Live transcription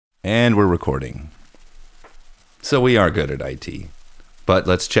And we're recording. So we are good at IT. But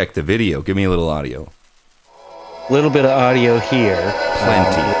let's check the video. Give me a little audio. A little bit of audio here.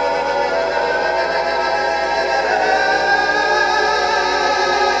 Plenty.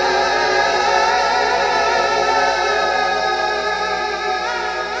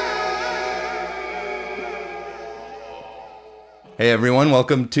 Hey everyone,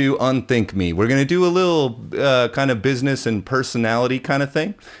 welcome to Unthink Me. We're going to do a little kind of business and personality kind of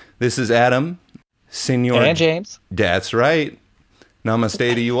thing. This is Adam, Senor. And James. That's right.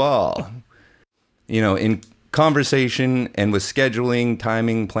 Namaste to you all. You know, in conversation and with scheduling,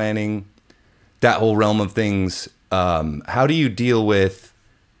 timing, planning, that whole realm of things, how do you deal with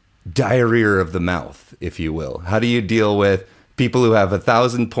diarrhea of the mouth, if you will? How do you deal with people who have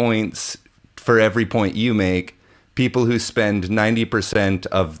 1,000 points for every point you make? People who spend 90%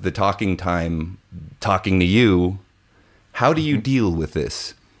 of the talking time talking to you, how do you deal with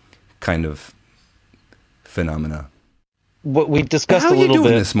this kind of phenomena? What we discussed How a are you little doing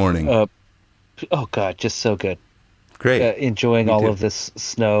bit this morning? Oh God, just so good. Great. Enjoying Me all too. of this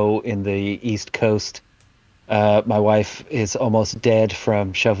snow in the East Coast. My wife is almost dead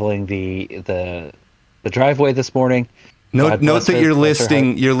from shoveling the driveway this morning. Note bless that her, bless her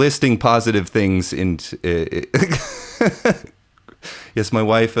heart. you're listing positive things in. Yes, my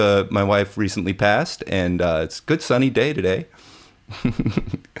wife recently passed, and it's a good sunny day today.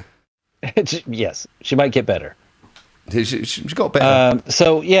 Yes, she might get better. She go better.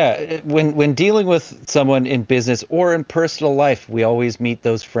 So yeah, when dealing with someone in business or in personal life, we always meet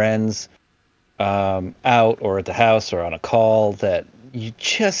those friends out or at the house or on a call that you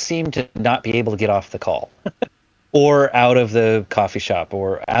just seem to not be able to get off the call. Or out of the coffee shop,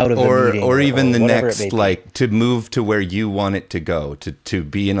 or out of the meeting, or even the whatever it may next, be. like to move to where you want it to go, to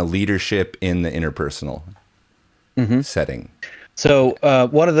be in a leadership in the interpersonal setting. So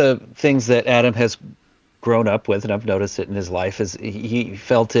one of the things that Adam has grown up with, and I've noticed it in his life, is he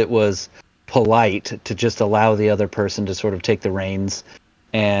felt it was polite to just allow the other person to sort of take the reins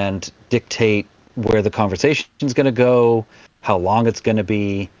and dictate where the conversation is going to go, how long it's going to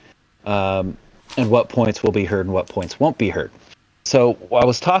be, and what points will be heard and what points won't be heard. So I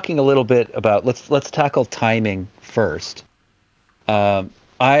was talking a little bit about let's tackle timing first. I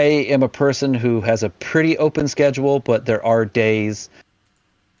am a person who has a pretty open schedule, but there are days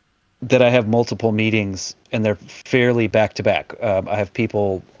that I have multiple meetings and they're fairly back to back. I have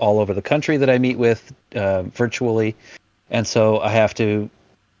people all over the country that I meet with virtually, and so I have to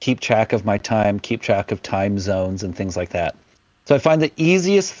keep track of my time, keep track of time zones and things like that. So I find the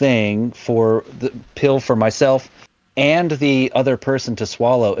easiest thing for the pill for myself and the other person to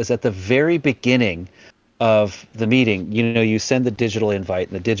swallow is at the very beginning of the meeting. You know, you send the digital invite,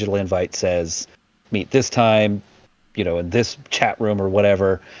 and the digital invite says, meet this time, you know, in this chat room or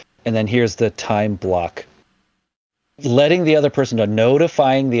whatever. And then here's the time block. Letting the other person know,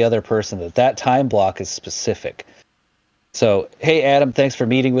 notifying the other person that that time block is specific. So, hey, Adam, thanks for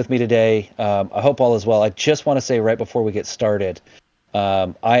meeting with me today. I hope all is well. I just want to say right before we get started,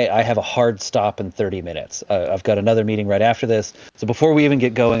 I have a hard stop in 30 minutes. I've got another meeting right after this. So before we even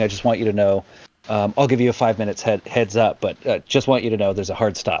get going, I just want you to know, I'll give you a 5 minutes heads up, but just want you to know there's a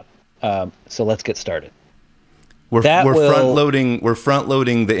hard stop. So let's get started. We're front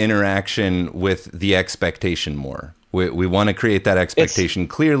loading the interaction with the expectation more. We want to create that expectation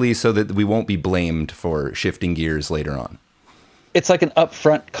clearly so that we won't be blamed for shifting gears later on. It's like an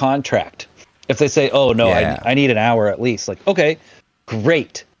upfront contract. If they say, oh, no, Yeah. I need an hour at least, like, okay,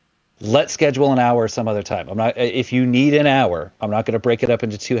 great. Let's schedule an hour some other time. If you need an hour, I'm not going to break it up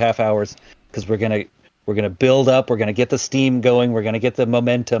into 2 half hours because we're going to build up. We're going to get the steam going. We're going to get the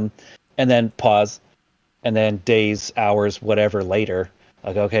momentum and then pause. And then days, hours, whatever later,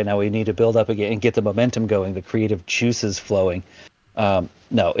 like, okay, now we need to build up again and get the momentum going, the creative juices flowing. No,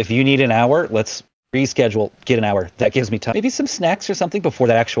 if you need an hour, let's reschedule, get an hour. That gives me time. Maybe some snacks or something before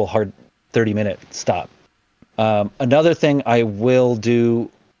that actual hard 30-minute stop. Another thing I will do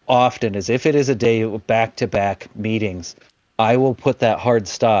often is if it is a day of back-to-back meetings, I will put that hard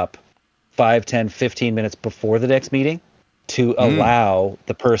stop 5, 10, 15 minutes before the next meeting to allow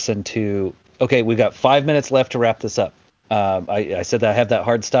the person to, okay, we've got 5 minutes left to wrap this up. I said that I have that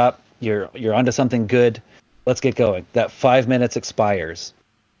hard stop. You're onto something good. Let's get going. That 5 minutes expires.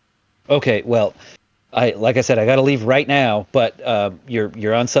 Okay, well, like I said, I got to leave right now. But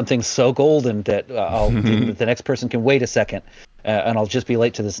you're on something so golden that the next person can wait a second, and I'll just be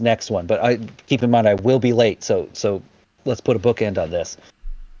late to this next one. But I keep in mind I will be late. So let's put a bookend on this.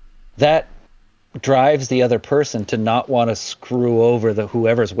 That drives the other person to not want to screw over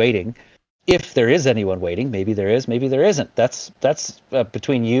whoever's waiting. If there is anyone waiting, maybe there is, maybe there isn't. That's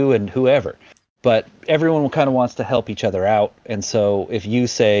between you and whoever. But everyone kind of wants to help each other out. And so if you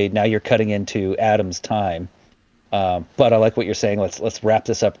say now you're cutting into Adam's time, but I like what you're saying. Let's wrap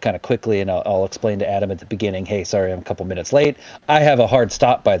this up kind of quickly, and I'll explain to Adam at the beginning. Hey, sorry, I'm a couple minutes late. I have a hard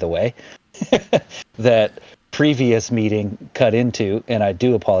stop, by the way, that previous meeting cut into, and I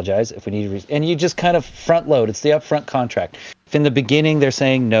do apologize if we need to. And you just kind of front load. It's the upfront contract. If in the beginning they're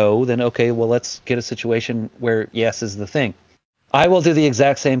saying no, then okay, well, let's get a situation where yes is the thing. I will do the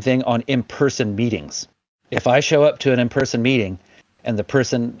exact same thing on in-person meetings. If I show up to an in-person meeting and the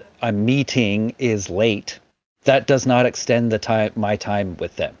person I'm meeting is late, that does not extend my time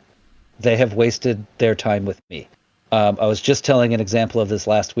with them. They have wasted their time with me. I was just telling an example of this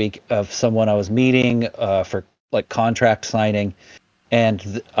last week of someone I was meeting for like contract signing,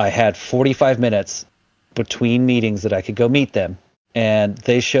 and I had 45 minutes between meetings that I could go meet them, and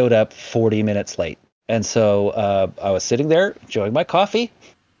they showed up 40 minutes late. And so I was sitting there enjoying my coffee.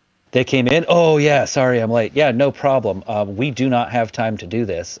 They came in. Oh, yeah, sorry, I'm late. Yeah, no problem. We do not have time to do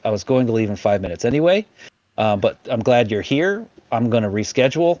this. I was going to leave in 5 minutes anyway, but I'm glad you're here. I'm going to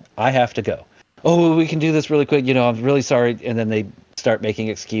reschedule. I have to go. Oh, we can do this really quick. I'm really sorry. And then they start making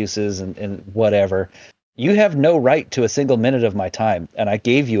excuses and whatever. You have no right to a single minute of my time, and I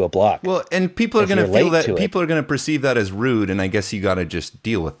gave you a block. Well, and people are going to feel that. People are going to perceive that as rude, and I guess you got to just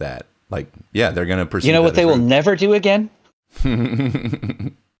deal with that. Like, yeah, they're going to perceive. You know what they will never do again?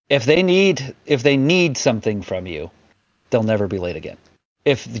 If they need something from you, they'll never be late again.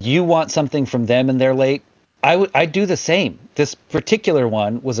 If you want something from them and they're late, I'd do the same. This particular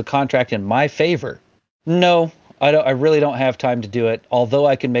one was a contract in my favor. No, I really don't have time to do it. Although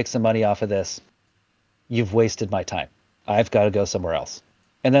I can make some money off of this, you've wasted my time. I've got to go somewhere else.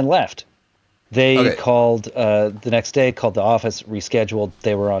 And then left. They called the next day, called the office, rescheduled.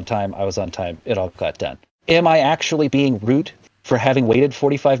 They were on time. I was on time. It all got done. Am I actually being rude for having waited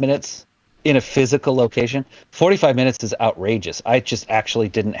 45 minutes in a physical location? 45 minutes is outrageous. I just actually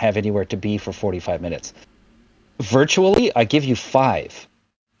didn't have anywhere to be for 45 minutes. Virtually, I give you 5.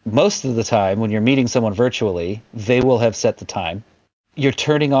 Most of the time, when you're meeting someone virtually, they will have set the time. You're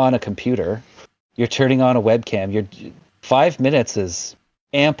turning on a computer. You're turning on a webcam. 5 minutes is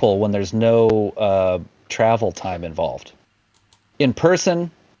ample when there's no travel time involved. In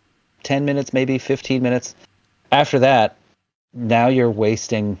person, 10 minutes, maybe 15 minutes. After that, now you're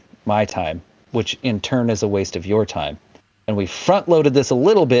wasting my time, which in turn is a waste of your time. And we front-loaded this a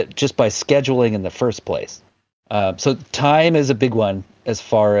little bit just by scheduling in the first place. So time is a big one as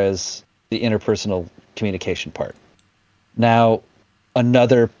far as the interpersonal communication part. Now,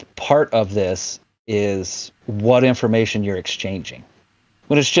 another part of this is what information you're exchanging.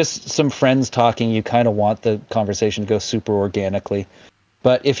 When it's just some friends talking, you kind of want the conversation to go super organically.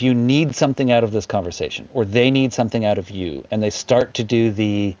 But if you need something out of this conversation, or they need something out of you, and they start to do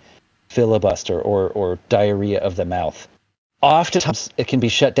the filibuster or diarrhea of the mouth, oftentimes it can be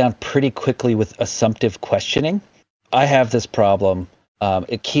shut down pretty quickly with assumptive questioning. I have this problem.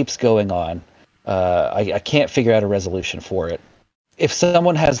 It keeps going on. I can't figure out a resolution for it. If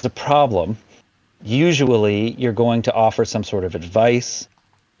someone has the problem, usually you're going to offer some sort of advice,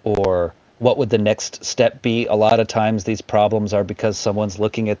 or what would the next step be? A lot of times these problems are because someone's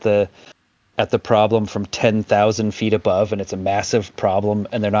looking at the problem from 10,000 feet above, and it's a massive problem,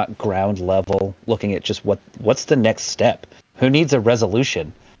 and they're not ground level looking at just what's the next step? Who needs a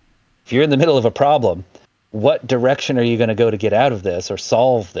resolution? If you're in the middle of a problem, what direction are you going to go to get out of this or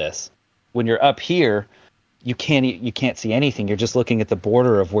solve this? When you're up here, you can't see anything. You're just looking at the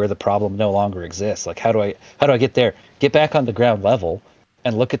border of where the problem no longer exists. Like, how do I get there? Get back on the ground level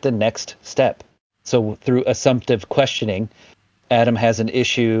and look at the next step. So through assumptive questioning, Adam has an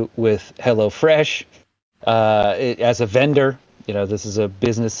issue with HelloFresh. As a vendor, this is a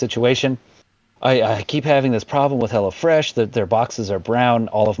business situation. I keep having this problem with HelloFresh, that their boxes are brown.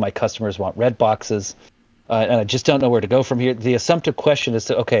 All of my customers want red boxes. And I just don't know where to go from here. The assumptive question is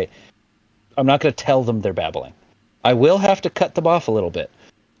okay, I'm not going to tell them they're babbling. I will have to cut them off a little bit.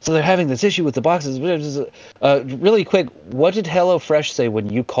 So they're having this issue with the boxes. Really quick, what did HelloFresh say when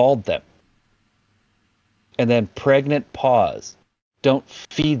you called them? And then pregnant pause. Don't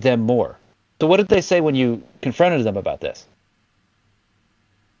feed them more. So what did they say when you confronted them about this?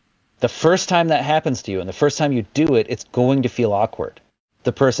 The first time that happens to you, and the first time you do it, it's going to feel awkward.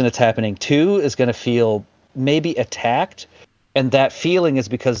 The person it's happening to is going to feel maybe attacked, and that feeling is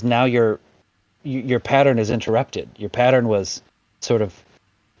because now your pattern is interrupted. Your pattern was sort of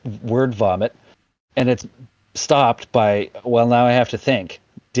word vomit, and it's stopped by, well, now I have to think.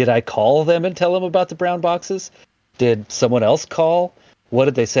 Did I call them and tell them about the brown boxes? Did someone else call? What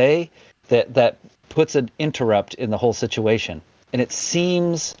did they say? that puts an interrupt in the whole situation, and it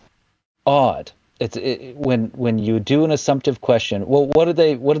seems odd. When you do an assumptive question. Well, what did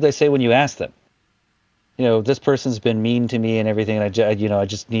they say when you ask them? This person's been mean to me and everything, and I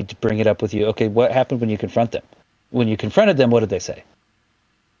just need to bring it up with you. Okay, what happened when you confront them? When you confronted them, what did they say?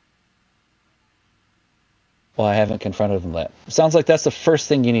 Well, I haven't confronted them yet. Sounds like that's the first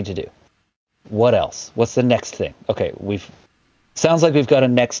thing you need to do. What else? What's the next thing? Okay, sounds like we've got a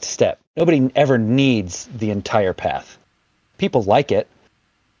next step. Nobody ever needs the entire path. People like it.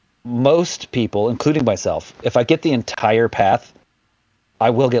 Most people, including myself, if I get the entire path, I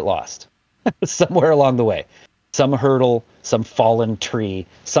will get lost somewhere along the way. Some hurdle, some fallen tree,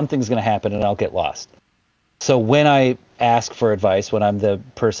 something's going to happen and I'll get lost. So when I ask for advice, when I'm the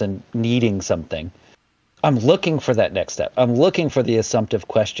person needing something, I'm looking for that next step. I'm looking for the assumptive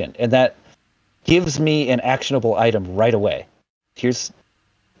question, and that gives me an actionable item right away. Here's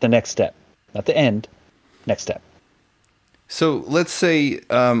the next step, not the end, next step. So let's say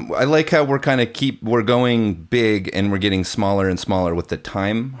I like how we're going big and we're getting smaller and smaller with the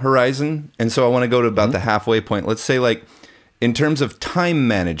time horizon. And so I want to go to about the halfway point. Let's say, like, in terms of time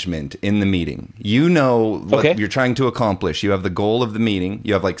management in the meeting, you know what you're trying to accomplish. You have the goal of the meeting.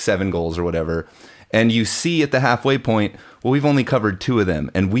 You have like 7 goals or whatever. And you see at the halfway point, well, we've only covered 2 of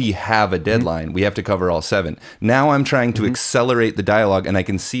them and we have a deadline. We have to cover all 7. Now I'm trying to accelerate the dialogue, and I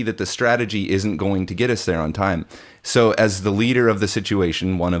can see that the strategy isn't going to get us there on time. So as the leader of the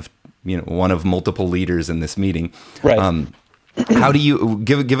situation, one of multiple leaders in this meeting, right. How do you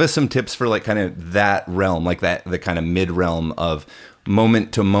give us some tips for like kind of that realm, like the kind of mid realm of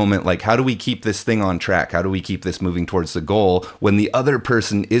moment to moment? Like, how do we keep this thing on track? How do we keep this moving towards the goal when the other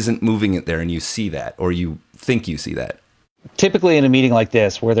person isn't moving it there and you see that, or you think you see that? Typically in a meeting like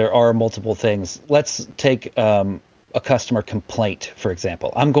this where there are multiple things, let's take a customer complaint, for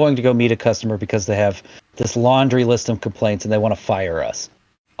example. I'm going to go meet a customer because they have this laundry list of complaints and they want to fire us.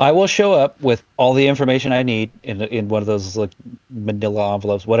 I will show up with all the information I need in one of those like manila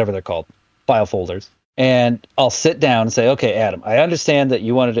envelopes, whatever they're called, file folders. And I'll sit down and say, okay, Adam, I understand that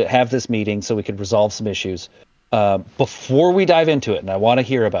you wanted to have this meeting so we could resolve some issues. Before we dive into it, and I want to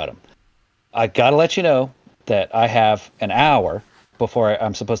hear about them, I got to let you know that I have an hour before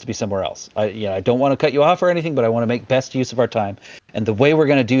I'm supposed to be somewhere else. I don't want to cut you off or anything, but I want to make best use of our time. And the way we're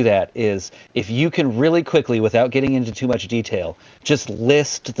going to do that is if you can really quickly, without getting into too much detail, just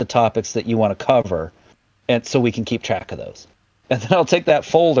list the topics that you want to cover, and so we can keep track of those. And then I'll take that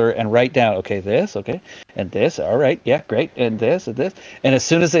folder and write down, okay, this, okay, and this, all right, yeah, great, and this, and this. And as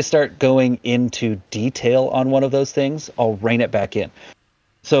soon as they start going into detail on one of those things, I'll rein it back in.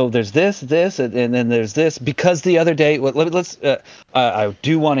 So there's this, and then there's this, because the other day, I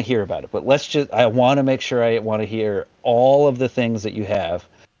do want to hear about it, but I want to make sure I want to hear all of the things that you have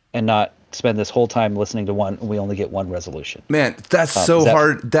and not spend this whole time listening to one and we only get one resolution. Man, that's so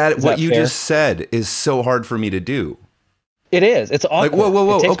hard. What you just said is so hard for me to do. It is. It's awkward. Like,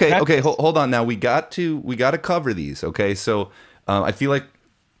 whoa. Okay. Hold on. Now we got to cover these. Okay. So I feel like,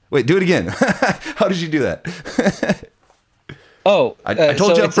 wait, do it again. How did you do that? I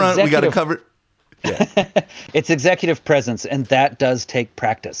told you up front, we got to cover. Yeah. It's executive presence, and that does take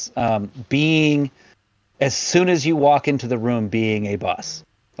practice. Being, as soon as you walk into the room, being a boss.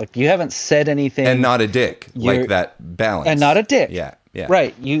 Like, you haven't said anything. And not a dick. Like that balance. And not a dick. Yeah.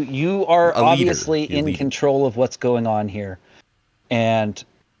 Right. You are obviously in control of what's going on here, and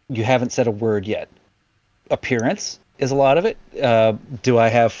you haven't said a word yet. Appearance is a lot of it. Do I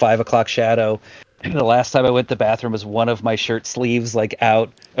have 5 o'clock shadow? The last time I went to the bathroom was one of my shirt sleeves like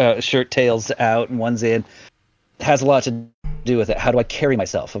out, shirt tails out and one's in. It has a lot to do with it. How do I carry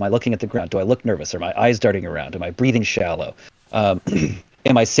myself? Am I looking at the ground? Do I look nervous? Are my eyes darting around? Am I breathing shallow?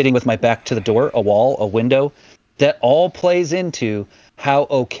 Am I sitting with my back to the door, a wall, a window? That all plays into how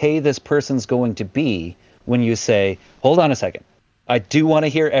okay this person's going to be when you say, hold on a second. I do want to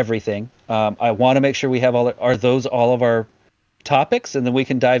hear everything. I want to make sure we have are those all of our topics, and then we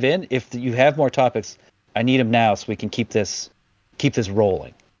can dive in. If you have more topics, I need them now so we can keep this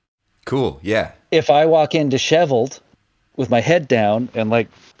rolling. Cool. Yeah. If I walk in disheveled with my head down and like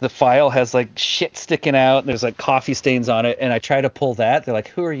the file has like shit sticking out and there's like coffee stains on it, and I try to pull that, they're like,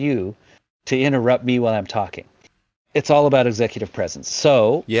 who are you to interrupt me while I'm talking? It's all about executive presence.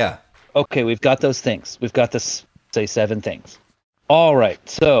 So yeah, okay, we've got those things. We've got this, say, 7 things. All right.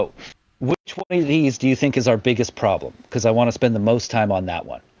 So which one of these do you think is our biggest problem? Because I want to spend the most time on that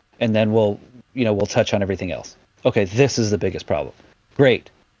one, and then we'll touch on everything else. Okay, this is the biggest problem. Great,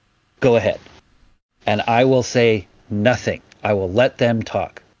 go ahead. And I will say nothing. I will let them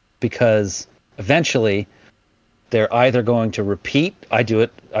talk, because eventually They're either going to repeat, I've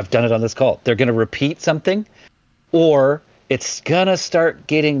done it on this call. They're going to repeat something, or it's going to start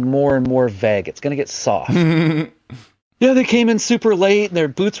getting more and more vague. It's going to get soft. Yeah, they came in super late and their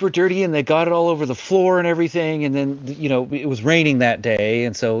boots were dirty and they got it all over the floor and everything. And then, it was raining that day.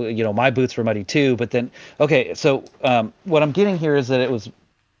 And so, my boots were muddy too. But then, okay, so what I'm getting here is that it was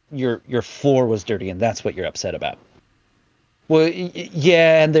your floor was dirty and that's what you're upset about. Well,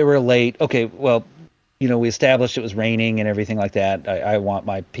 yeah, and they were late. Okay, well, we established it was raining and everything like that. I want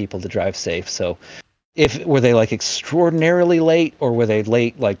my people to drive safe. So were they like extraordinarily late, or were they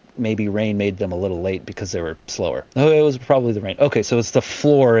late like maybe rain made them a little late because they were slower? Oh, it was probably the rain. Okay, so it's the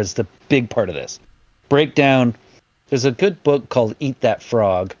floor is the big part of this. Breakdown. There's a good book called Eat That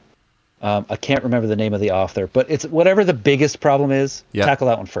Frog. I can't remember the name of the author, but it's whatever the biggest problem is, tackle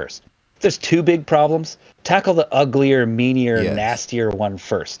that one first. If there's two big problems, tackle the uglier, meanier, nastier one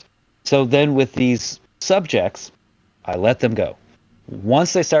first. So then with these subjects, I let them go.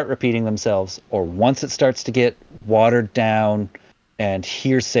 Once they start repeating themselves, or once it starts to get watered down and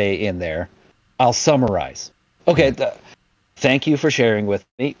hearsay in there, I'll summarize. Okay, thank you for sharing with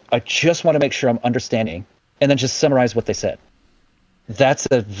me. I just want to make sure I'm understanding, and then just summarize what they said. That's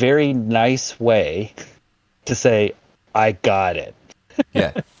a very nice way to say, I got it.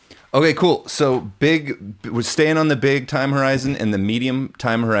 Yeah. Okay, cool. So we're staying on the big time horizon and the medium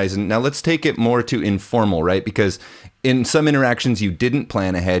time horizon. Now let's take it more to informal, right? Because in some interactions you didn't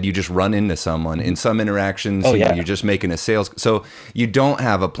plan ahead, you just run into someone. In some interactions, you're just making a sales. So you don't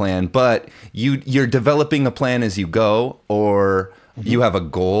have a plan, but you're developing a plan as you go, or you have a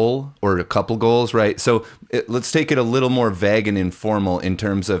goal or a couple goals, right? So let's take it a little more vague and informal in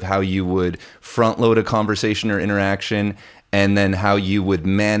terms of how you would front load a conversation or interaction, and then how you would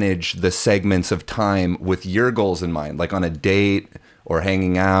manage the segments of time with your goals in mind, like on a date or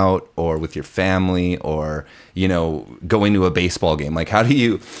hanging out or with your family or, going to a baseball game. Like how do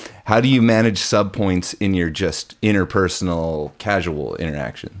you manage subpoints in your just interpersonal casual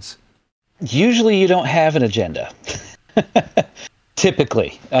interactions? Usually you don't have an agenda.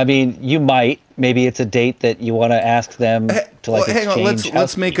 Typically. I mean, you might. Maybe it's a date that you want to ask them to like hang on,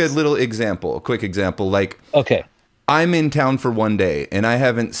 let's make a little example, a quick example. Like, okay, I'm in town for one day and I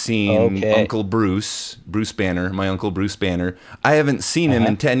haven't seen Uncle Bruce Banner, my Uncle Bruce Banner. I haven't seen him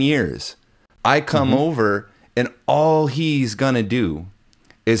in 10 years. I come over and all he's going to do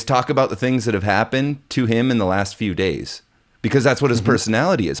is talk about the things that have happened to him in the last few days, because that's what his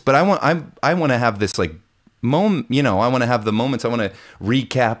personality is. But I want to have this like moment, I want to have the moments. I want to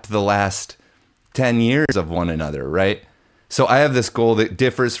recap the last 10 years of one another, right? So I have this goal that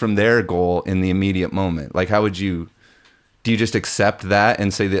differs from their goal in the immediate moment. Like, how would you, do you just accept that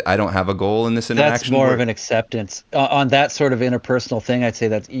and say that I don't have a goal in this interaction? That's more of an acceptance. On that sort of interpersonal thing, I'd say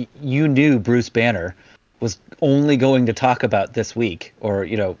that you knew Bruce Banner was only going to talk about this week, or,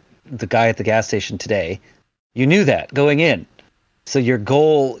 the guy at the gas station today. You knew that going in. So your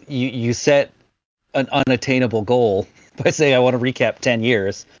goal, you set an unattainable goal by saying, I want to recap 10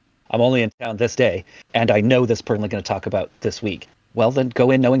 years. I'm only in town this day, and I know this person is going to talk about this week. Well, then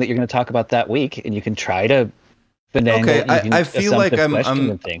go in knowing that you're going to talk about that week, and you can try to finagle. Okay, I feel like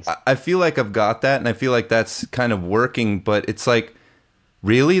I feel like I've got that, and I feel like that's kind of working. But it's like,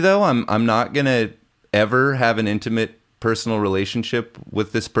 really though, I'm not going to ever have an intimate personal relationship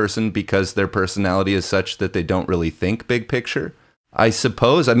with this person because their personality is such that they don't really think big picture. I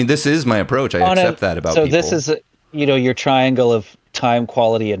suppose. I mean, this is my approach. I accept that about people. So this is, your triangle of time,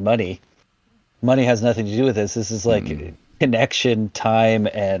 quality, and money. Money has nothing to do with this. This is like connection, time,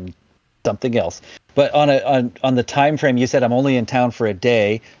 and something else. But on the time frame, you said I'm only in town for a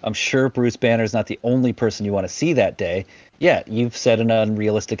day. I'm sure Bruce Banner is not the only person you want to see that day. Yeah, you've set an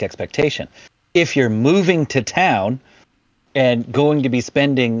unrealistic expectation. If you're moving to town and going to be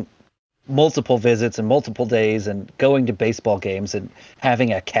spending multiple visits and multiple days and going to baseball games and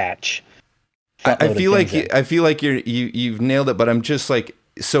having a catch, I feel like you've nailed it, but I'm just like,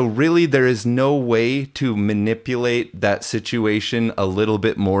 so really there is no way to manipulate that situation a little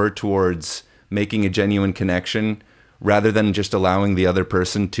bit more towards making a genuine connection rather than just allowing the other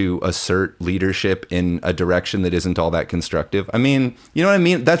person to assert leadership in a direction that isn't all that constructive. I mean, you know what I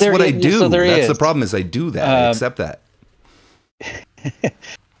mean? That's what I do. That's the problem, is I do that. I accept that.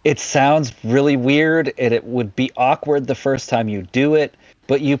 It sounds really weird, and it would be awkward the first time you do it,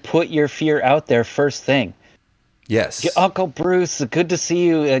 but you put your fear out there first thing. Yes. Uncle Bruce, good to see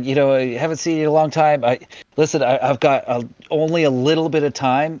you. I haven't seen you in a long time. I've got only a little bit of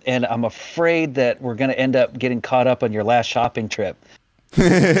time, and I'm afraid that we're going to end up getting caught up on your last shopping trip.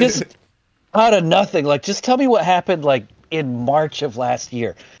 Just out of nothing. Like, just tell me what happened, like, in March of last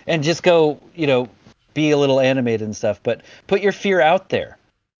year. And just go, be a little animated and stuff, but put your fear out there,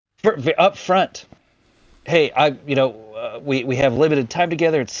 up front. Hey, we have limited time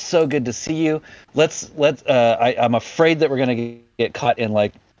together. It's so good to see you. I'm afraid that we're gonna get caught in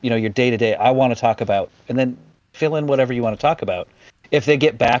like, your day to day. I want to talk about, and then fill in whatever you want to talk about. If they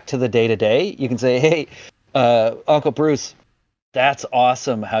get back to the day to day, you can say, hey, Uncle Bruce, that's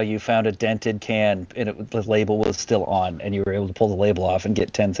awesome how you found a dented can and the label was still on, and you were able to pull the label off and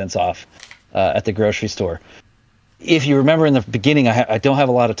get 10 cents off at the grocery store. If you remember in the beginning, I don't have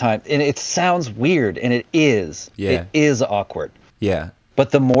a lot of time, and it sounds weird, and it is. Yeah. It is awkward. Yeah.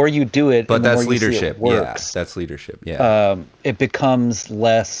 But the more you do it, but and the that's more you leadership. See it works, yeah, that's leadership. Yeah. It becomes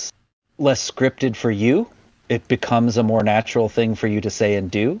less scripted for you. It becomes a more natural thing for you to say and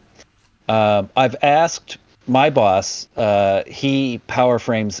do. I've asked my boss. He power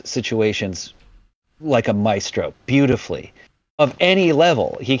frames situations like a maestro, beautifully. Of any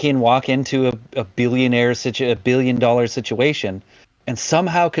level, he can walk into a $1 billion situation and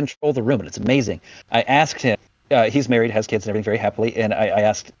somehow control the room, and it's amazing. I asked him, he's married, has kids and everything very happily, and I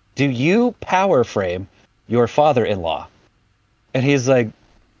asked, do you power frame your father-in-law? And he's like,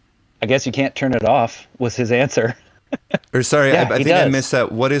 I guess you can't turn it off, was his answer. Or sorry, yeah, I think I missed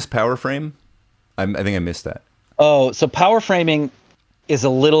that. What is power frame? I think I missed that. Oh, so power framing is a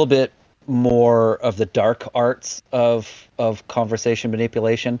little bit more of the dark arts of conversation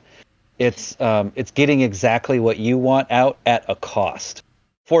manipulation. It's getting exactly what you want out at a cost.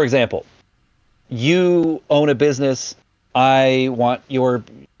 For example, you own a business. I want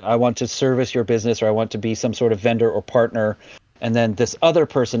to service your business, or I want to be some sort of vendor or partner. And then this other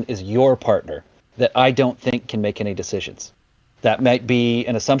person is your partner that I don't think can make any decisions. That might be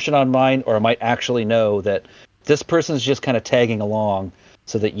an assumption on mine, or I might actually know that this person's just kind of tagging along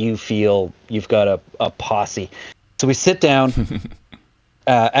so that you feel you've got a posse. So we sit down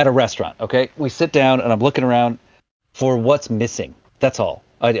at a restaurant, okay? We sit down, and I'm looking around for what's missing. That's all.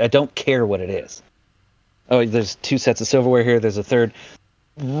 I don't care what it is. Oh, there's 2 sets of silverware here. There's a third.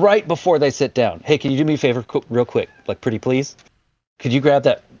 Right before they sit down, hey, can you do me a favor real quick? Like, pretty please? Could you grab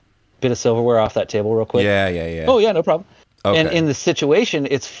that bit of silverware off that table real quick? Yeah. Oh, yeah, no problem. Okay. And in the situation,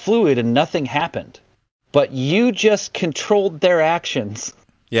 it's fluid and nothing happened. But you just controlled their actions.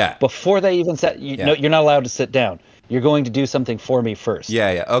 Yeah. Before they even said, no, you're not allowed to sit down. You're going to do something for me first.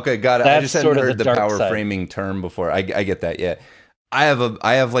 Yeah. Okay, got it. That's I just hadn't heard the power side. framing term before. I get that. Yeah. I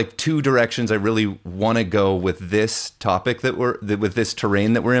have like 2 directions I really want to go with this topic with this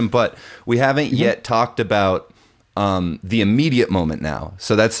terrain that we're in, but we haven't yet talked about the immediate moment now.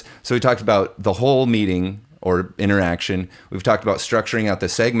 So we talked about the whole meeting or interaction. We've talked about structuring out the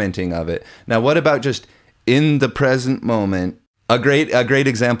segmenting of it. Now, what about just in the present moment? A great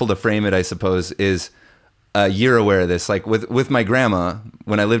example to frame it, I suppose, is you're aware of this. Like with my grandma,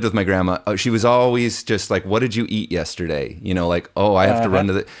 when I lived with my grandma, she was always just like, "What did you eat yesterday?" Like, "Oh, I have to run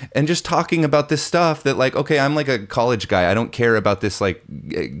to the," and just talking about this stuff that, like, okay, I'm like a college guy. I don't care about this like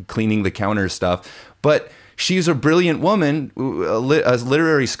cleaning the counter stuff, but she's a brilliant woman, a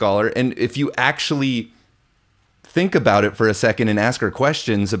literary scholar, and if you actually think about it for a second and ask her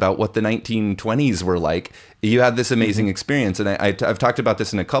questions about what the 1920s were like, you have this amazing experience. And I've talked about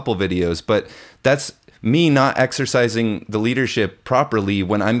this in a couple videos, but that's me not exercising the leadership properly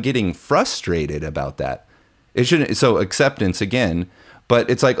when I'm getting frustrated about that. It shouldn't. So acceptance again, but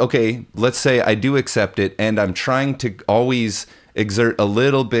it's like, okay, let's say I do accept it, and I'm trying to always exert a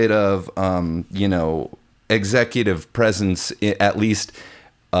little bit of, executive presence, at least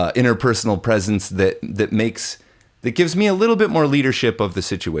interpersonal presence that gives me a little bit more leadership of the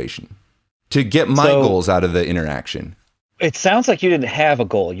situation to get my goals out of the interaction. It sounds like you didn't have a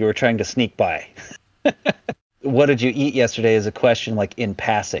goal. You were trying to sneak by. What did you eat yesterday is a question like in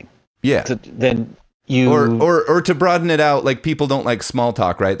passing. Yeah. So then you or to broaden it out, like people don't like small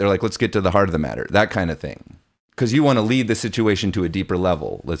talk, right? They're like, let's get to the heart of the matter, that kind of thing. Because you want to lead the situation to a deeper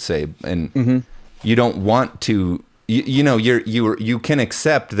level, let's say, and you don't want to. You can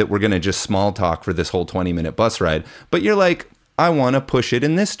accept that we're going to just small talk for this whole 20-minute bus ride, but you're like, I want to push it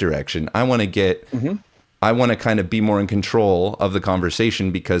in this direction. I want to get, I want to kind of be more in control of the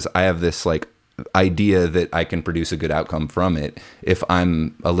conversation because I have this like idea that I can produce a good outcome from it if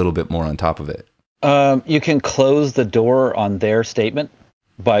I'm a little bit more on top of it. You can close the door on their statement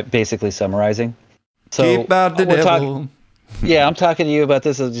by basically summarizing. So keep out the devil. Yeah, I'm talking to you about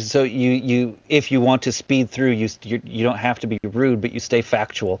this. So you if you want to speed through, you don't have to be rude, but you stay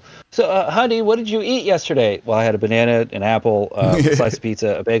factual. So, honey, what did you eat yesterday? Well, I had a banana, an apple, a slice of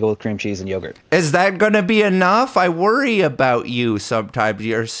pizza, a bagel with cream cheese, and yogurt. Is that going to be enough? I worry about you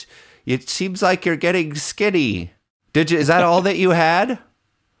sometimes. It seems like you're getting skinny. Is that all that you had?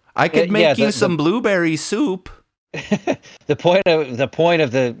 I could Yeah, make you some blueberry soup. the point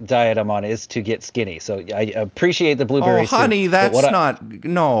of the diet I'm on is to get skinny. So I appreciate the Oh, blueberry soup. honey, But what that's not.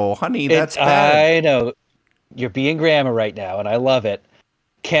 No, honey, that's bad. I know you're being grandma right now, and I love it.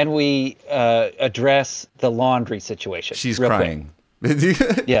 Can we address the laundry situation She's real quick? crying.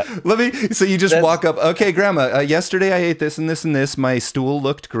 Yeah. Let me. So you just That's walk up. Okay, Grandma. Yesterday I ate this and this and this. My stool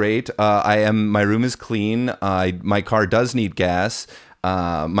looked great. My room is clean. My car does need gas.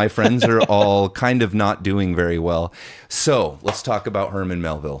 My friends are all kind of not doing very well. So let's talk about Herman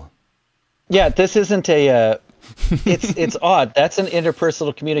Melville. Yeah, this isn't a. It's odd. That's an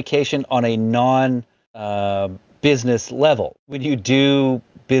interpersonal communication on a non business level. When you do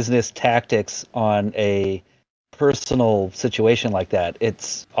business tactics on a personal situation like that,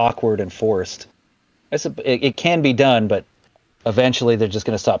 it's awkward and forced. It can be done, but eventually they're just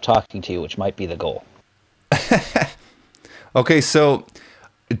going to stop talking to you, which might be the goal. Okay, so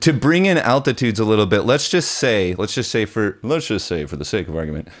to bring in altitudes a little bit, let's just say for the sake of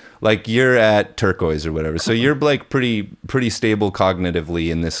argument, like you're at Turquoise or whatever. So you're like pretty stable cognitively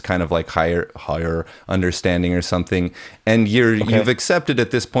in this kind of like higher understanding or something, and you've accepted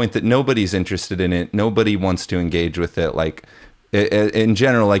at this point that nobody's interested in it, nobody wants to engage with it. Like in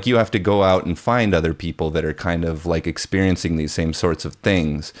general, like you have to go out and find other people that are kind of like experiencing these same sorts of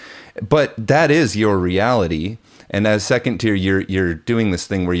things, but that is your reality. And as second tier, you're doing this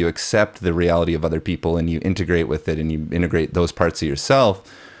thing where you accept the reality of other people and you integrate with it and you integrate those parts of yourself.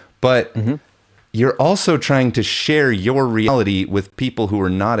 But you're also trying to share your reality with people who are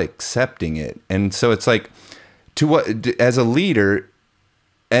not accepting it. And so it's like, as a leader,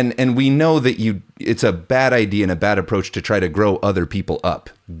 and we know that it's a bad idea and a bad approach to try to grow other people up,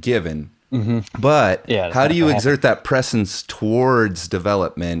 given. But how do you exert that presence towards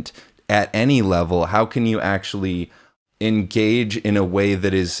development at any level? How can you actually engage in a way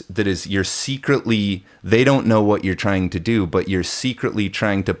that is you're secretly, they don't know what you're trying to do, but you're secretly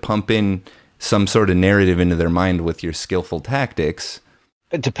trying to pump in some sort of narrative into their mind with your skillful tactics?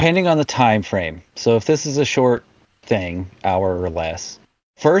 Depending on the time frame. So if this is a short thing, hour or less,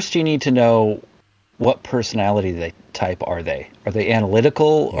 first you need to know what personality type are they? Are they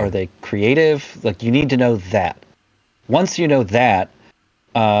analytical? Are they creative? Like, you need to know that. Once you know that,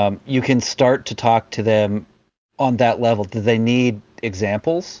 you can start to talk to them on that level. Do they need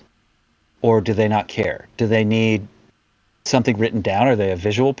examples, or do they not care? Do they need something written down? Are they a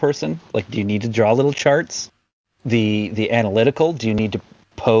visual person? Like, do you need to draw little charts? The analytical, do you need to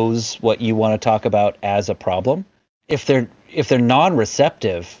pose what you want to talk about as a problem? If they're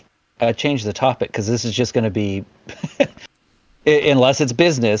non-receptive, change the topic, because this is just going to be, unless it's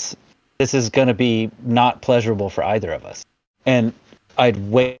business, this is going to be not pleasurable for either of us. And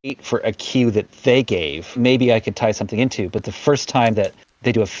I'd wait for a cue that they gave. Maybe I could tie something into, but the first time that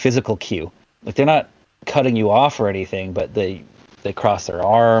they do a physical cue, like they're not cutting you off or anything, but they cross their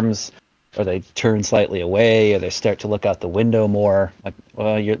arms, or they turn slightly away, or they start to look out the window more. Like,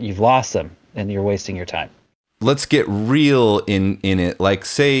 well, you've lost them and you're wasting your time. Let's get real in it. Like,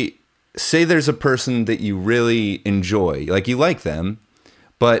 say there's a person that you really enjoy, like you like them,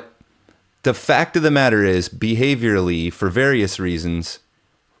 but the fact of the matter is, behaviorally, for various reasons,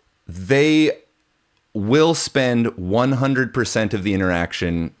 they will spend 100% of the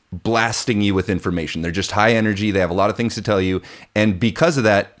interaction blasting you with information. They're just high energy. They have a lot of things to tell you. And because of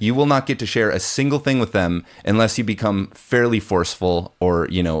that, you will not get to share a single thing with them unless you become fairly forceful or,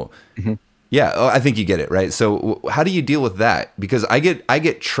 Yeah, I think you get it, right? So how do you deal with that? Because I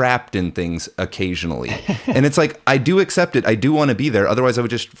get trapped in things occasionally. And it's like, I do accept it. I do want to be there. Otherwise, I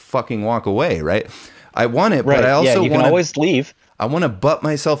would just fucking walk away, right? I want it, but I also you can always leave. I want to butt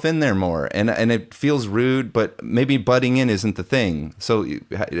myself in there more. And it feels rude, but maybe butting in isn't the thing. So,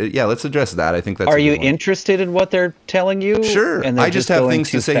 yeah, let's address that. I think that's Are you interested in what they're telling you? Sure. And I just have things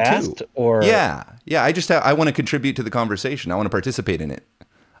to say fast, too. Or... Yeah. I want to contribute to the conversation. I want to participate in it.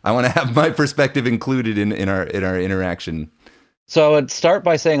 I want to have my perspective included in our interaction. So I would start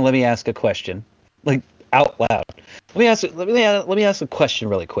by saying, "Let me ask a question," like out loud. Let me ask a question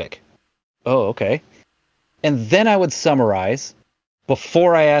really quick. Oh, okay. And then I would summarize.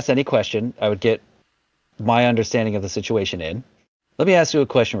 Before I ask any question, I would get my understanding of the situation in. Let me ask you a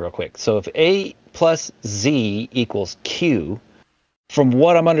question real quick. So if A plus Z equals Q, from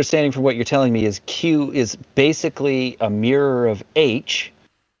what I'm understanding from what you're telling me is Q is basically a mirror of H.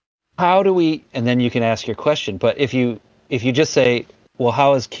 How do we, and then you can ask your question, but if you just say, well,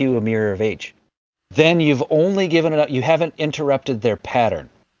 how is Q a mirror of H? Then you've only given it, you haven't interrupted their pattern.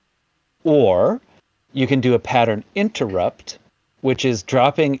 Or you can do a pattern interrupt, which is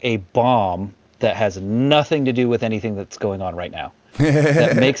dropping a bomb that has nothing to do with anything that's going on right now.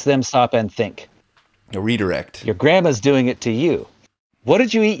 that makes them stop and think. A redirect. Your grandma's doing it to you. What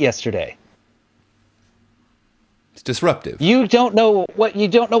did you eat yesterday? It's disruptive. You don't know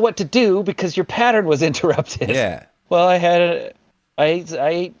what to do because your pattern was interrupted. Yeah. Well, I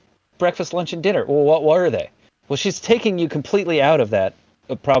ate breakfast, lunch, and dinner. Well, what were they? Well, she's taking you completely out of that,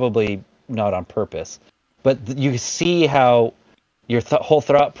 probably not on purpose. But you see how your whole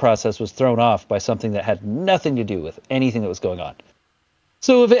thought process was thrown off by something that had nothing to do with anything that was going on.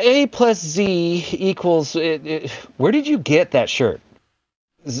 So if A plus Z equals, where did you get that shirt?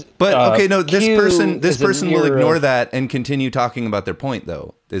 But okay, no, this Q person will ignore that and continue talking about their point,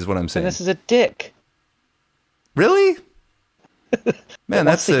 though, is what I'm saying. And this is a dick. Really? Man,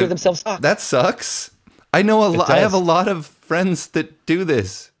 wants to hear themselves talk. That sucks. I know I have a lot of friends that do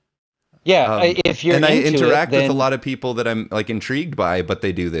this. Yeah, if you're and I into interact it, then with a lot of people that I'm like intrigued by, but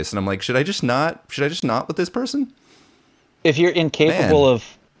they do this, and I'm like, should I just not with this person? If you're incapable of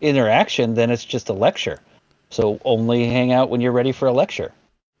interaction, then it's just a lecture. So only hang out when you're ready for a lecture,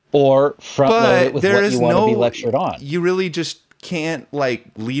 or front load it with what you want to be lectured on. You really just can't like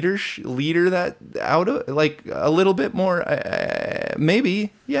leader that out of like a little bit more.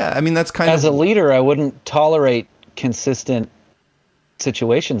 Maybe, yeah. I mean, that's kind of as a leader, I wouldn't tolerate consistent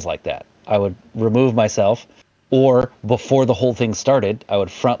situations like that. I would remove myself, or before the whole thing started, I would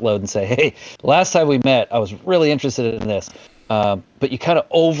front load and say, hey, last time we met, I was really interested in this, but you kind of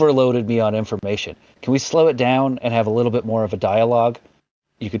overloaded me on information. Can we slow it down and have a little bit more of a dialogue?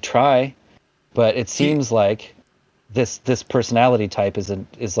 You could try, but it seems like this personality type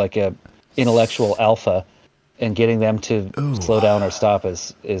is like a intellectual alpha, and getting them to slow down or stop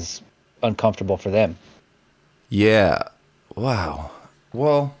is uncomfortable for them. Yeah. Wow.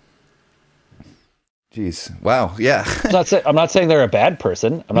 Well, geez. Wow. Yeah. I'm not saying they're a bad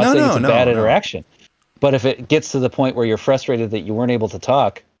person. I'm not saying it's a bad interaction. But if it gets to the point where you're frustrated that you weren't able to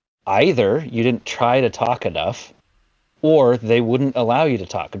talk, either you didn't try to talk enough, or they wouldn't allow you to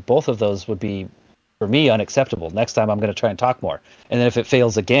talk. And both of those would be, for me, unacceptable. Next time I'm going to try and talk more. And then if it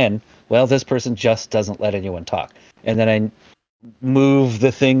fails again, well, this person just doesn't let anyone talk. And then I move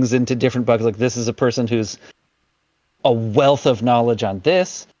the things into different buckets. Like, this is a person who's a wealth of knowledge on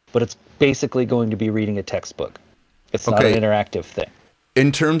this, but it's basically going to be reading a textbook. It's not an interactive thing.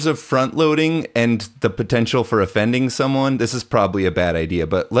 In terms of front loading and the potential for offending someone, this is probably a bad idea.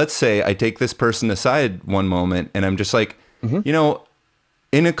 But let's say I take this person aside one moment and I'm just like, you know,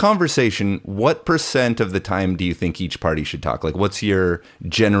 in a conversation, what % of the time do you think each party should talk? Like, what's your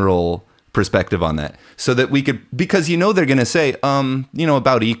general perspective on that? So that we could, because you know they're going to say, you know,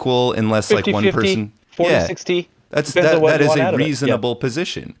 about equal, unless 50, like one 50, person. 40, 60. That is a reasonable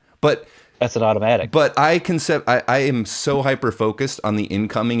position. But that's an automatic. But I am so hyper focused on the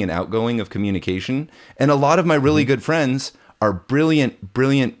incoming and outgoing of communication, and a lot of my really good friends are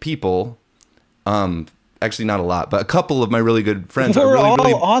brilliant people. Actually, not a lot, but a couple of my really good friends We're are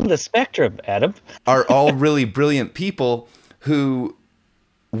really on the spectrum, Adam. Are all really brilliant people who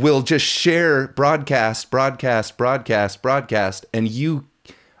will just share broadcast, and you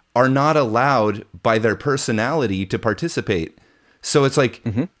are not allowed by their personality to participate. So it's like,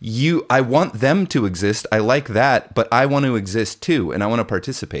 I want them to exist. I like that, but I want to exist too, and I want to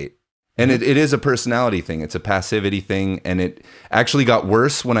participate. And it is a personality thing. It's a passivity thing. And it actually got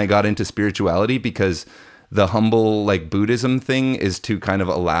worse when I got into spirituality, because the humble, like, Buddhism thing is to kind of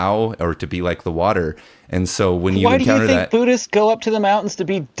allow, or to be like the water. And so when you encounter that... Why do you think Buddhists go up to the mountains to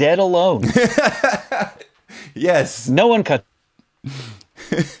be dead alone? Yes. No one cut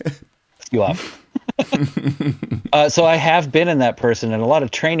you off. So I have been in that person in a lot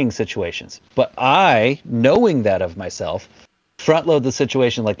of training situations, but I, knowing that of myself, front load the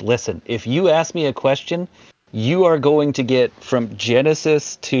situation. Like, listen, if you ask me a question, you are going to get from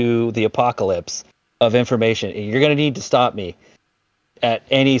Genesis to the apocalypse of information. You're going to need to stop me at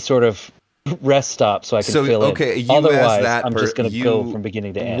any sort of rest stop so I can fill in. Otherwise, I'm just going to go from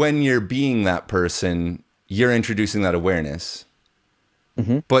beginning to end. When you're being that person, you're introducing that awareness.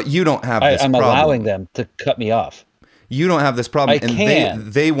 But you don't have this problem. I'm allowing them to cut me off. You don't have this problem.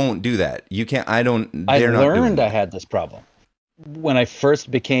 They won't do that. You can't. I learned I had this problem when I first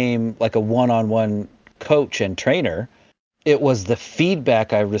became like a one-on-one coach and trainer. It was the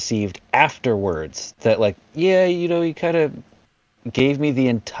feedback I received afterwards that, like, yeah, you know, you kind of gave me the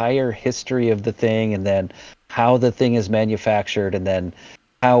entire history of the thing, and then how the thing is manufactured, and then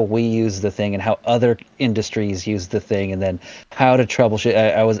how we use the thing, and how other industries use the thing, and then how to troubleshoot.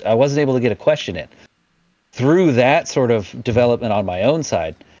 I wasn't able to get a question in. Through that sort of development on my own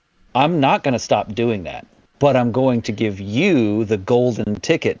side, I'm not going to stop doing that, but I'm going to give you the golden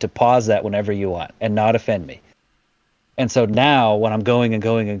ticket to pause that whenever you want and not offend me. And so now when I'm going and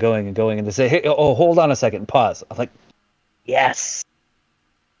going and going and going, and they say, hey, oh, hold on a second, pause. I'm like, yes.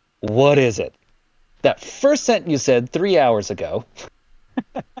 What is it? That first sentence you said 3 hours ago.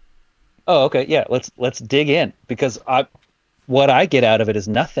 Oh, okay, yeah, let's dig in, because what I get out of it is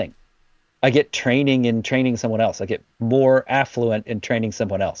nothing. I get training in training someone else. I get more affluent in training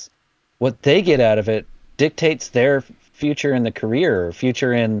someone else. What they get out of it dictates their future in the career, or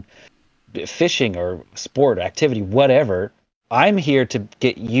future in fishing or sport, activity, whatever. I'm here to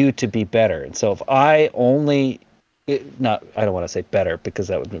get you to be better. And so if I only, I don't want to say better because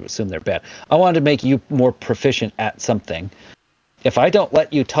that would assume they're bad. I want to make you more proficient at something. If I don't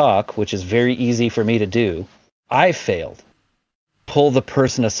let you talk, which is very easy for me to do, I failed. Pull the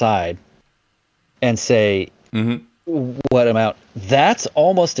person aside and say, what amount? That's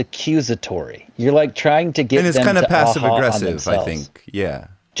almost accusatory. You're like trying to get them to and it's kind of passive aha aggressive, I think. Yeah.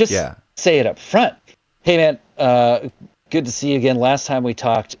 Just say it up front. Hey, man, good to see you again. Last time we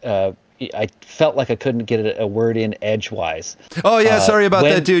talked, I felt like I couldn't get a word in edgewise. Oh, yeah, sorry about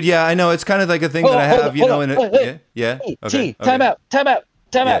that, dude. Yeah, I know. It's kind of like a thing that I have, yeah. Okay. Time out.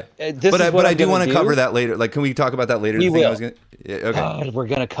 But I do want to cover that later. Like, can we talk about that later? We will. Okay. God, we're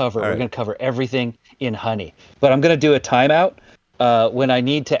going to cover everything in honey. But I'm going to do a timeout when I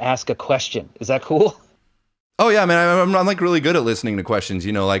need to ask a question. Is that cool? Oh yeah, man, I'm like really good at listening to questions,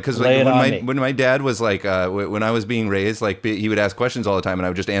 you know, like because like, when my dad was like when I was being raised, like he would ask questions all the time, and I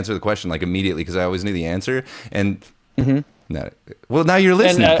would just answer the question like immediately because I always knew the answer. And well, now you're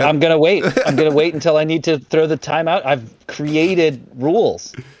listening. And I'm gonna wait. I'm gonna wait until I need to throw the time out. I've created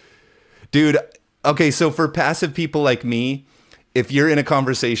rules, dude. Okay, so for passive people like me, if you're in a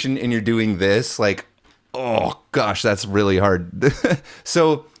conversation and you're doing this, like, oh gosh, that's really hard.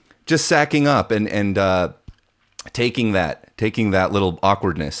 So just sacking up and taking that little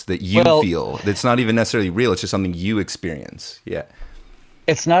awkwardness that you feel, that's not even necessarily real, it's just something you experience. Yeah,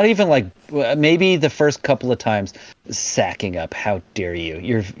 it's not even like, maybe the first couple of times, sacking up, how dare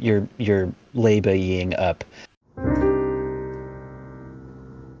you, you're laboying up.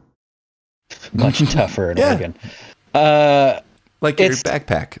 Much tougher in Oregon. Like your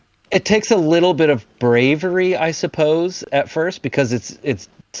backpack. It takes a little bit of bravery, I suppose, at first, because it's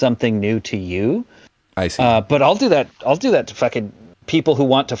something new to you. I see. But I'll do that to fucking people who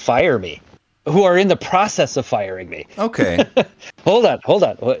want to fire me, who are in the process of firing me. Okay. Hold on.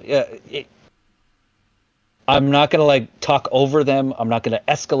 I'm not going to like talk over them. I'm not going to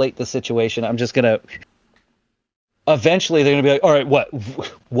escalate the situation. I'm just going to, eventually they're going to be like, all right,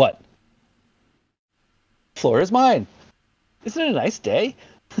 what? Floor is mine. Isn't it a nice day?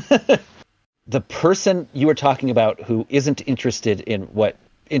 The person you were talking about who isn't interested in what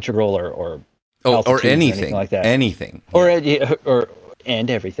integral or anything like that, anything, or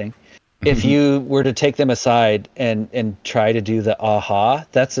everything. If you were to take them aside and try to do the aha,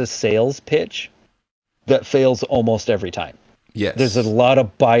 that's a sales pitch that fails almost every time. Yes, there's a lot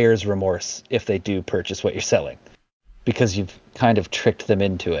of buyer's remorse if they do purchase what you're selling, because you've kind of tricked them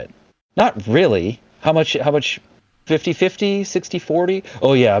into it. Not really. How much 50-50, 60-40?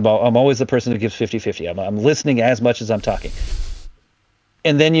 Oh yeah, I'm always the person who gives 50-50. I'm listening as much as I'm talking.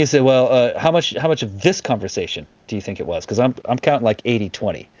 And then you say, well, how much of this conversation do you think it was? Because I'm counting like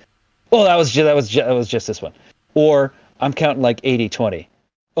 80-20. Well, that was just this one. Or I'm counting like 80-20.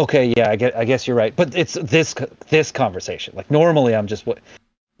 Okay, yeah, I guess you're right. But it's this conversation. Like normally I'm just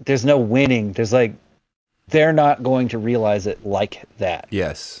there's no winning. There's like, they're not going to realize it like that.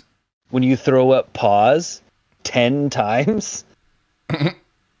 Yes. When you throw up pause 10 times,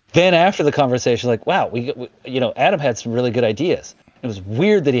 then after the conversation, like, wow, we Adam had some really good ideas. It was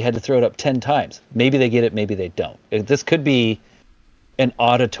weird that he had to throw it up 10 times. Maybe they get it, maybe they don't. This could be an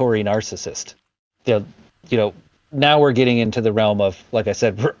auditory narcissist. Now we're getting into the realm of, like I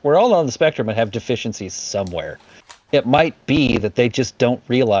said, we're all on the spectrum and have deficiencies somewhere. It might be that they just don't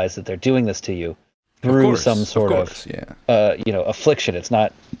realize that they're doing this to you through some sort of affliction. It's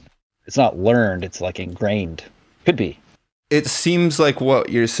not learned. It's like ingrained. Could be. It seems like what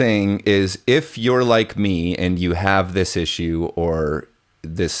you're saying is, if you're like me and you have this issue or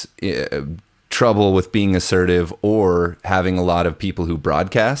this trouble with being assertive or having a lot of people who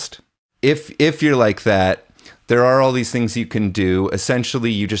broadcast, if you're like that, there are all these things you can do. Essentially,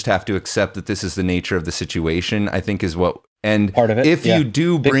 you just have to accept that this is the nature of the situation, I think is what. And part of it, if you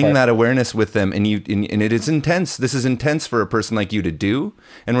do bring that awareness with them, and it is intense, this is intense for a person like you to do,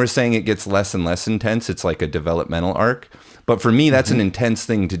 and we're saying it gets less and less intense. It's like a developmental arc. But for me, that's an intense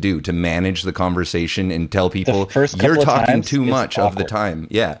thing to do, to manage the conversation and tell people you're talking too much of the time.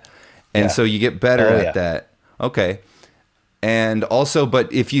 Yeah. And so you get better at that. Okay. And also,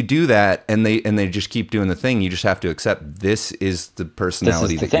 but if you do that and they just keep doing the thing, you just have to accept this is the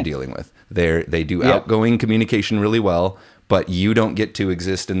personality that you're dealing with. They do outgoing communication really well, but you don't get to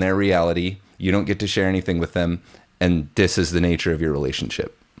exist in their reality. You don't get to share anything with them. And this is the nature of your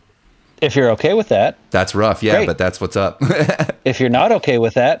relationship. If you're okay with that. That's rough, yeah, great. But that's what's up. If you're not okay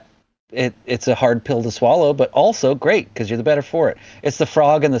with that, it's a hard pill to swallow, but also great because you're the better for it. It's the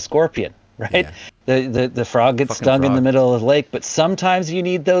frog and the scorpion, right? Yeah. The frog gets stung in the middle of the lake, but sometimes you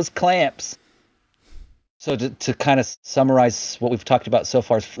need those clamps. So to kind of summarize what we've talked about so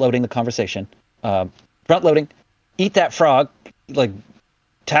far is floating the conversation, front loading, eat that frog, like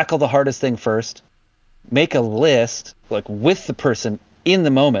tackle the hardest thing first, make a list like with the person in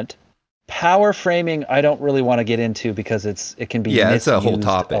the moment. Power framing, I don't really want to get into because it can be it's a whole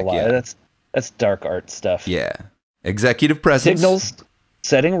topic. Yeah. That's dark art stuff. Yeah, executive presence, signals,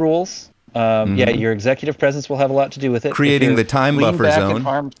 setting rules. Yeah, your executive presence will have a lot to do with it. Creating the time buffer back zone. And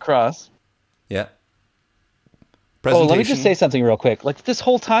armed cross. Yeah. Oh, let me just say something real quick. Like this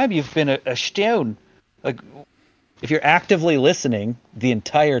whole time you've been a stone. Like if you're actively listening the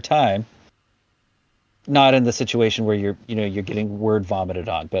entire time, not in the situation where you're getting word vomited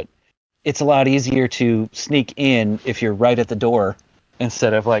on, but it's a lot easier to sneak in if you're right at the door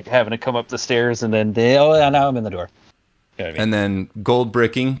instead of like having to come up the stairs and then now I'm in the door. You know what I mean? And then gold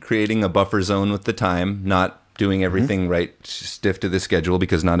bricking, creating a buffer zone with the time, not doing everything right stiff to the schedule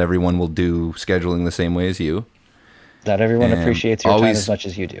because not everyone will do scheduling the same way as you. Not everyone appreciates your time as much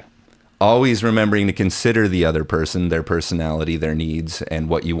as you do. Always remembering to consider the other person, their personality, their needs, and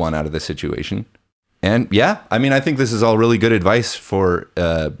what you want out of the situation. And yeah, I mean, I think this is all really good advice for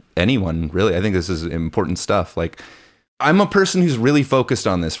anyone, really. I think this is important stuff. Like, I'm a person who's really focused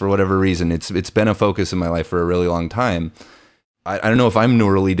on this for whatever reason. It's been a focus in my life for a really long time. I don't know if I'm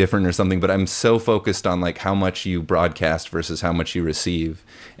neurally different or something, but I'm so focused on like how much you broadcast versus how much you receive,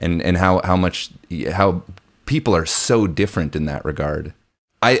 and how people are so different in that regard.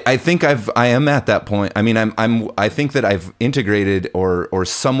 I think I am at that point. I mean, I think that I've integrated or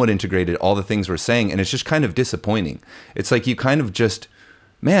somewhat integrated all the things we're saying, and it's just kind of disappointing. It's like you kind of just,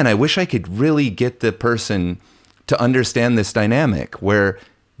 man, I wish I could really get the person to understand this dynamic where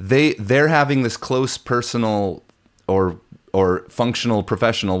they're having this close personal or functional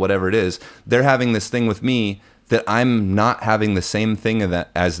professional, whatever it is, they're having this thing with me that I'm not having the same thing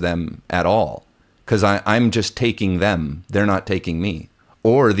as them at all, because I'm just taking them, they're not taking me.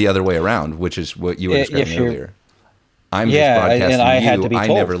 Or the other way around, which is what you were describing earlier. I'm just broadcasting and I to had you. to be I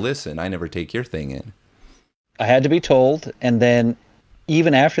told. never listen. I never take your thing in. I had to be told, and then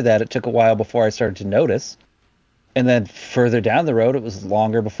even after that, it took a while before I started to notice. And then further down the road, it was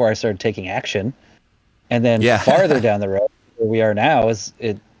longer before I started taking action. And then farther down the road, where we are now,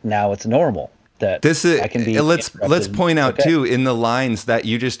 now it's normal. That this is, I can be let's point out too, in the lines that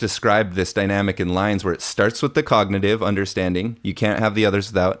you just described, this dynamic in lines where it starts with the cognitive understanding, you can't have the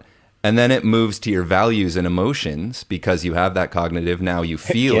others without, and then it moves to your values and emotions because you have that cognitive, now you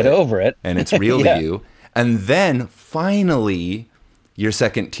feel Get over it and it's real to you, and then finally your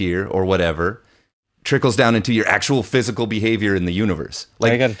second tier or whatever trickles down into your actual physical behavior in the universe.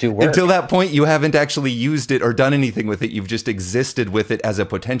 Like, I got to do work. Until that point you haven't actually used it or done anything with it, you've just existed with it as a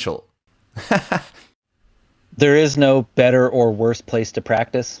potential. There is no better or worse place to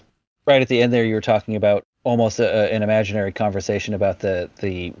practice. Right at the end there, you were talking about almost an imaginary conversation about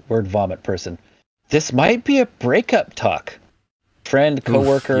the word vomit person. This might be a breakup talk. Friend,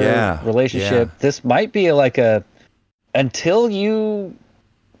 coworker, relationship. Yeah. This might be like until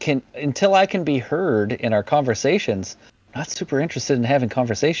I can be heard in our conversations, I'm not super interested in having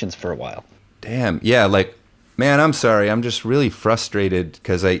conversations for a while. Damn. Yeah, like, man, I'm sorry. I'm just really frustrated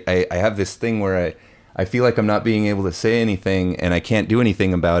because I have this thing where I feel like I'm not being able to say anything and I can't do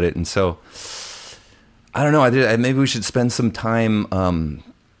anything about it. And so, I don't know. Maybe we should spend some time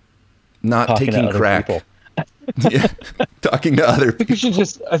not talking taking crack. Yeah, talking to other people.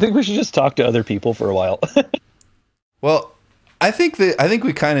 I think we should just talk to other people for a while. Well, I think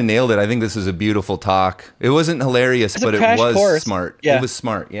we kind of nailed it. I think this is a beautiful talk. It wasn't hilarious, but it was smart. Yeah. It was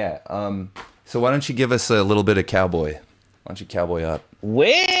smart. Yeah. So why don't you give us a little bit of cowboy? Why don't you cowboy up?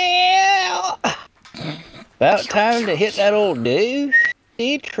 Well, about time to hit that old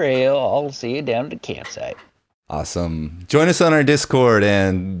dusty trail. I'll see you down at the campsite. Awesome. Join us on our Discord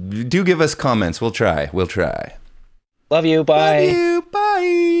and do give us comments. We'll try. Love you. Bye. Love you.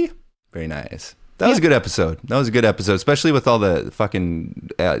 Bye. Very nice. That was a good episode. Especially with all the fucking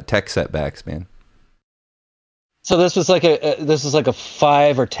tech setbacks, man. So this was like a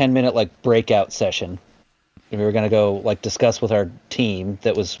 5 or 10 minute like breakout session. We were gonna go like discuss with our team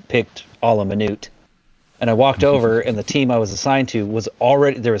that was picked a la minute. And I walked over, and the team I was assigned to was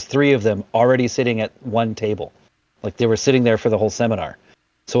already, there was 3 of them already sitting at one table. Like they were sitting there for the whole seminar.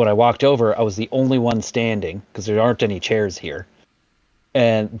 So when I walked over, I was the only one standing because there aren't any chairs here.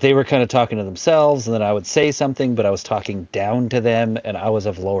 And they were kind of talking to themselves, and then I would say something, but I was talking down to them, and I was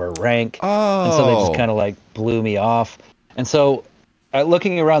of lower rank. And so they just kind of like blew me off. And so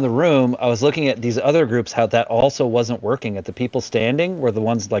looking around the room, I was looking at these other groups, how that also wasn't working. At the people standing were the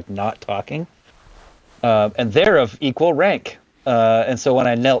ones like not talking. And they're of equal rank. And so when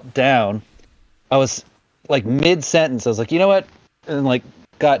I knelt down, I was like mid-sentence. I was like, you know what? And like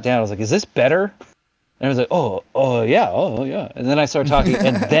got down. I was like, is this better? And I was like, oh yeah. And then I started talking,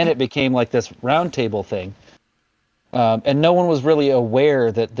 and then it became like this round table thing. And no one was really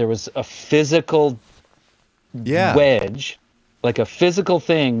aware that there was a physical wedge, like a physical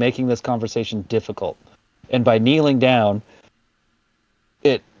thing making this conversation difficult. And by kneeling down,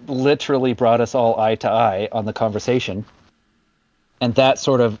 it literally brought us all eye to eye on the conversation. And that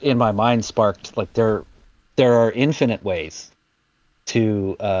sort of, in my mind, sparked, like, there are infinite ways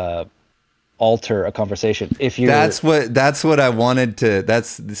to alter a conversation. If you that's what I wanted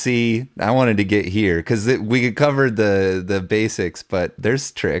to, I wanted to get here, because we could cover the basics, but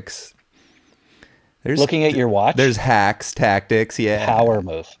there's tricks. There's looking at your watch. There's hacks, tactics, power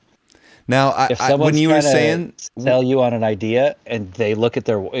move. Now, when you were saying sell you on an idea, and they look at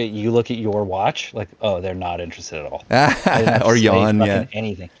you look at your watch, like, oh, they're not interested at all. Or yawn,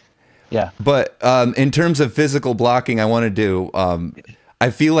 anything. Yeah. But in terms of physical blocking, I want to do. I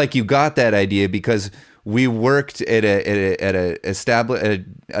feel like you got that idea because we worked at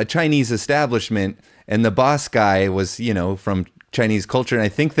a Chinese establishment, and the boss guy was, from Chinese culture, and I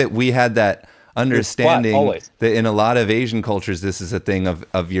think that we had that understanding that in a lot of Asian cultures, this is a thing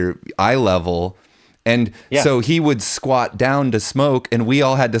of your eye level. And so he would squat down to smoke, and we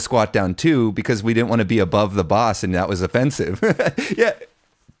all had to squat down too, because we didn't want to be above the boss, and that was offensive. Yeah.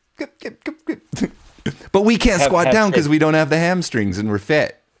 But we can't squat down because we don't have the hamstrings and we're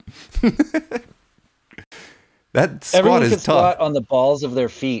fit. That squat Everyone is can tough. Squat on the balls of their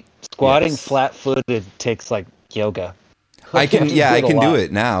feet. Squatting flat-footed takes like yoga. I can do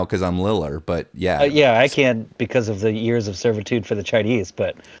it now because I'm littler, but I can because of the years of servitude for the Chinese.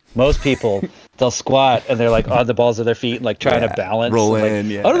 But most people, they'll squat and they're like on the balls of their feet, like trying to balance. Roll like,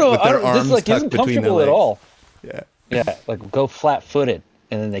 in, I don't know. This like isn't comfortable at all. Yeah, like go flat-footed,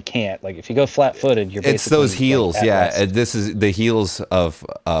 and then they can't. Like if you go flat-footed, you're basically it's those heels. Like, yeah, this is the heels of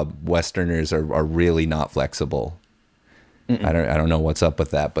Westerners are really not flexible. I don't know what's up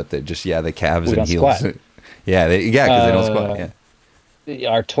with that, but the calves and heels. Squat. Yeah, because they don't squat. Yeah,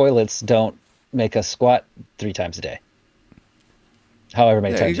 our toilets don't make us squat 3 times a day. However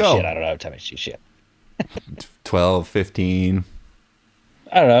many times you shit, I don't know how many times you shit. 12, 15.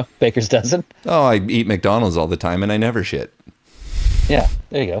 I don't know. Baker's dozen. Oh, I eat McDonald's all the time, and I never shit. Yeah,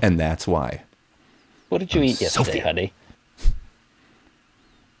 there you go. And that's why. What did you eat yesterday, honey?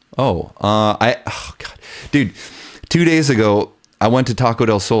 Oh God, dude, 2 days ago I went to Taco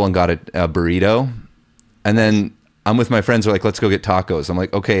del Sol and got a burrito. And then I'm with my friends who are like, let's go get tacos. I'm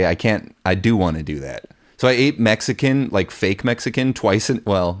like, okay, I do want to do that. So I ate Mexican, like fake Mexican,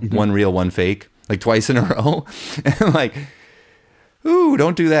 one real, one fake, like twice in a row. And I'm like, ooh,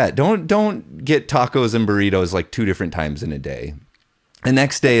 don't do that. Don't get tacos and burritos like 2 different times in a day. The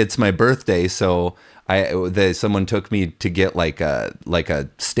next day it's my birthday, so someone took me to get like a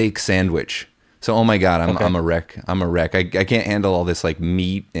steak sandwich. So oh my God, I'm a wreck. I can't handle all this like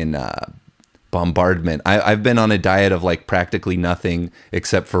meat and bombardment. I've been on a diet of like practically nothing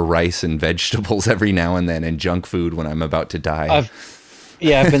except for rice and vegetables every now and then, and junk food when I'm about to die.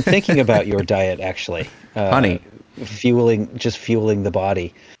 I've been thinking about your diet actually. Honey, fueling the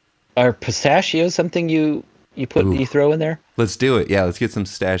body. Are pistachios something you throw in there? Let's do it. Yeah, let's get some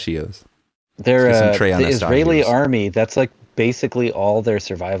pistachios. They're the Israeli army. That's like basically all their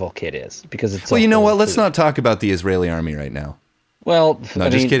survival kit is, because it's. Well, you know what? Let's not talk about the Israeli army right now. Well, no,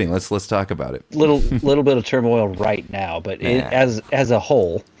 just kidding. Let's talk about it. Little bit of turmoil right now, but as a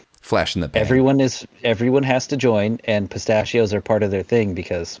whole, flash in the pan. Everyone has to join, and pistachios are part of their thing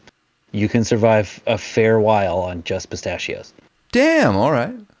because you can survive a fair while on just pistachios. Damn. All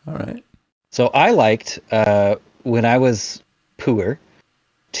right. So I liked when I was poor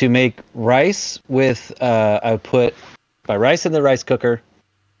to make rice with. I would put my rice in the rice cooker.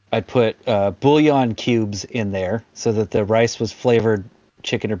 I'd put bouillon cubes in there so that the rice was flavored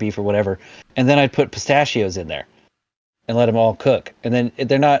chicken or beef or whatever. And then I'd put pistachios in there and let them all cook. And then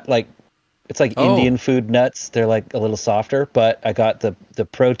they're not like, it's like Indian food nuts. They're like a little softer, but I got the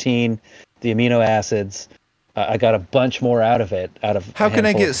protein, the amino acids. I got a bunch more out of it. How can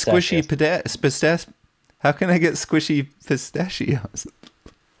I get squishy pistachios? How can I get squishy pistachios?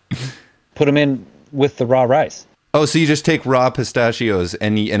 Put them in with the raw rice. Oh, so you just take raw pistachios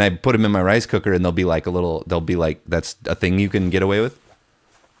and I put them in my rice cooker, and they'll be like that's a thing you can get away with?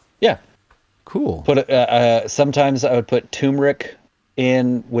 Yeah. Cool. Sometimes I would put turmeric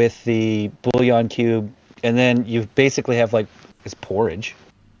in with the bouillon cube, and then you basically have like this porridge.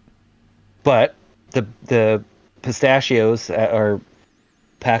 But the pistachios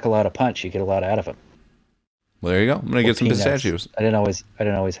pack a lot of punch. You get a lot out of them. Well, there you go. I'm gonna get some Peanuts. pistachios. I didn't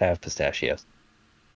always have pistachios.